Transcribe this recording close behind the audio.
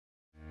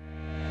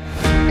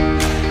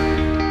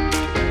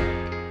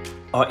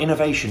Our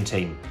innovation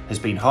team has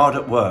been hard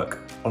at work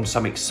on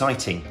some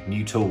exciting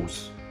new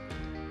tools.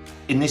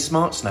 In this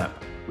Smart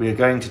Snap, we are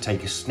going to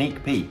take a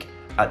sneak peek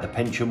at the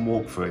pension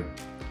walkthrough,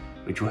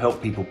 which will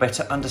help people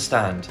better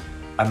understand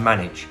and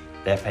manage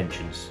their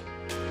pensions.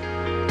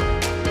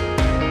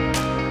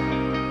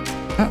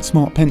 At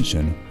Smart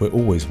Pension, we're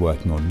always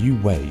working on new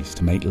ways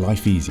to make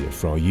life easier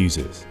for our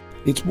users.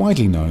 It's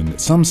widely known that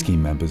some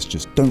scheme members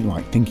just don't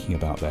like thinking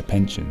about their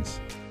pensions.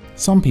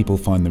 Some people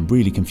find them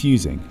really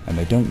confusing and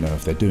they don't know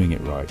if they're doing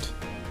it right.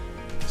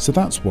 So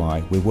that's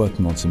why we're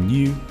working on some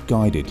new,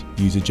 guided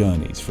user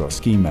journeys for our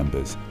scheme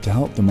members to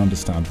help them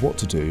understand what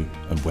to do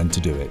and when to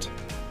do it.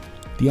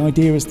 The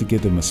idea is to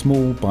give them a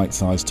small,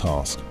 bite-sized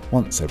task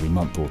once every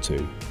month or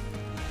two.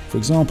 For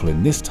example,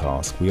 in this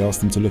task, we ask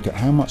them to look at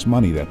how much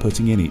money they're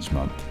putting in each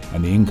month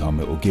and the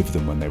income it will give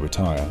them when they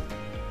retire.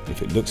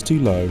 If it looks too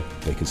low,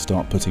 they can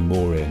start putting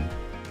more in.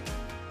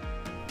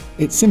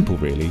 It's simple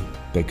really.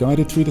 They're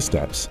guided through the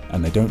steps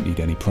and they don't need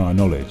any prior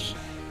knowledge.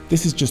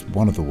 This is just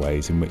one of the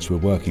ways in which we're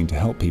working to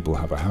help people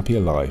have a happier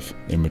life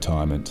in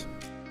retirement.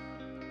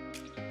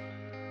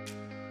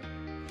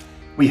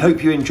 We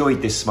hope you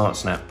enjoyed this Smart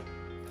Snap.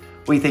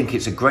 We think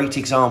it's a great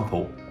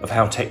example of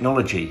how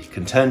technology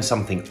can turn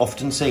something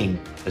often seen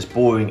as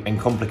boring and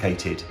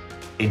complicated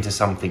into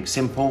something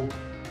simple,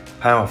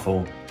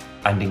 powerful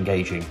and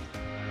engaging.